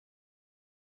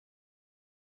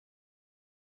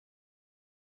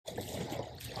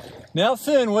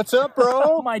Nelson, what's up,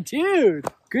 bro? My dude.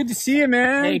 Good to see you,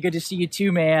 man. Hey, good to see you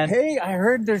too, man. Hey, I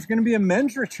heard there's going to be a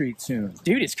men's retreat soon.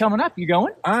 Dude, it's coming up. You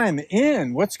going? I'm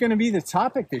in. What's going to be the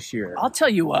topic this year? I'll tell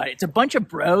you what. It's a bunch of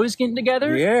bros getting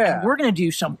together. Yeah. And we're going to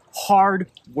do some hard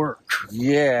work.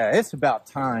 Yeah, it's about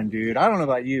time, dude. I don't know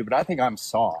about you, but I think I'm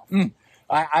soft.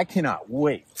 I cannot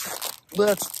wait.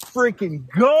 Let's freaking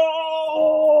go!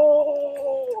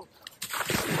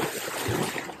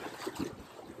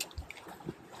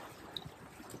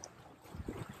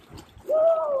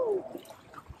 Woo!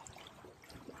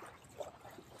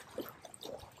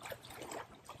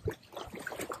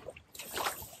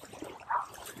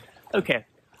 Okay.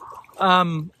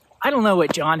 I don't know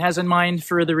what John has in mind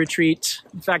for the retreat.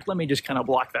 In fact, let me just kind of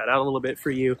block that out a little bit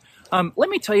for you. Let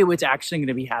me tell you what's actually going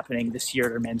to be happening this year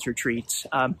at our men's retreat.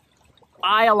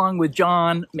 I, along with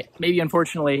John, maybe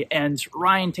unfortunately, and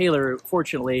Ryan Taylor,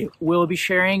 fortunately, will be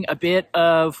sharing a bit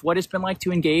of what it's been like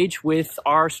to engage with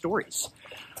our stories.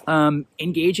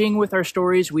 Engaging with our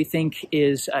stories, we think,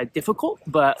 is difficult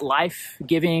but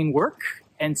life-giving work.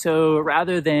 And so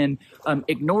rather than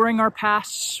ignoring our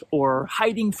pasts or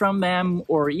hiding from them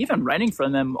or even running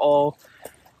from them all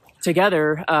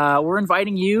together, we're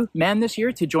inviting you, men, this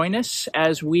year to join us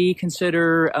as we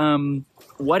consider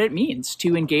what it means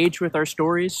to engage with our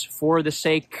stories for the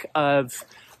sake of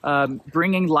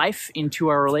bringing life into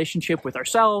our relationship with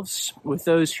ourselves, with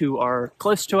those who are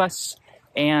close to us,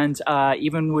 and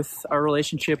even with our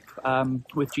relationship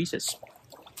with Jesus.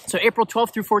 So April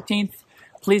 12th through 14th,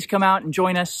 please come out and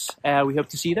join us. We hope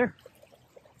to see you there.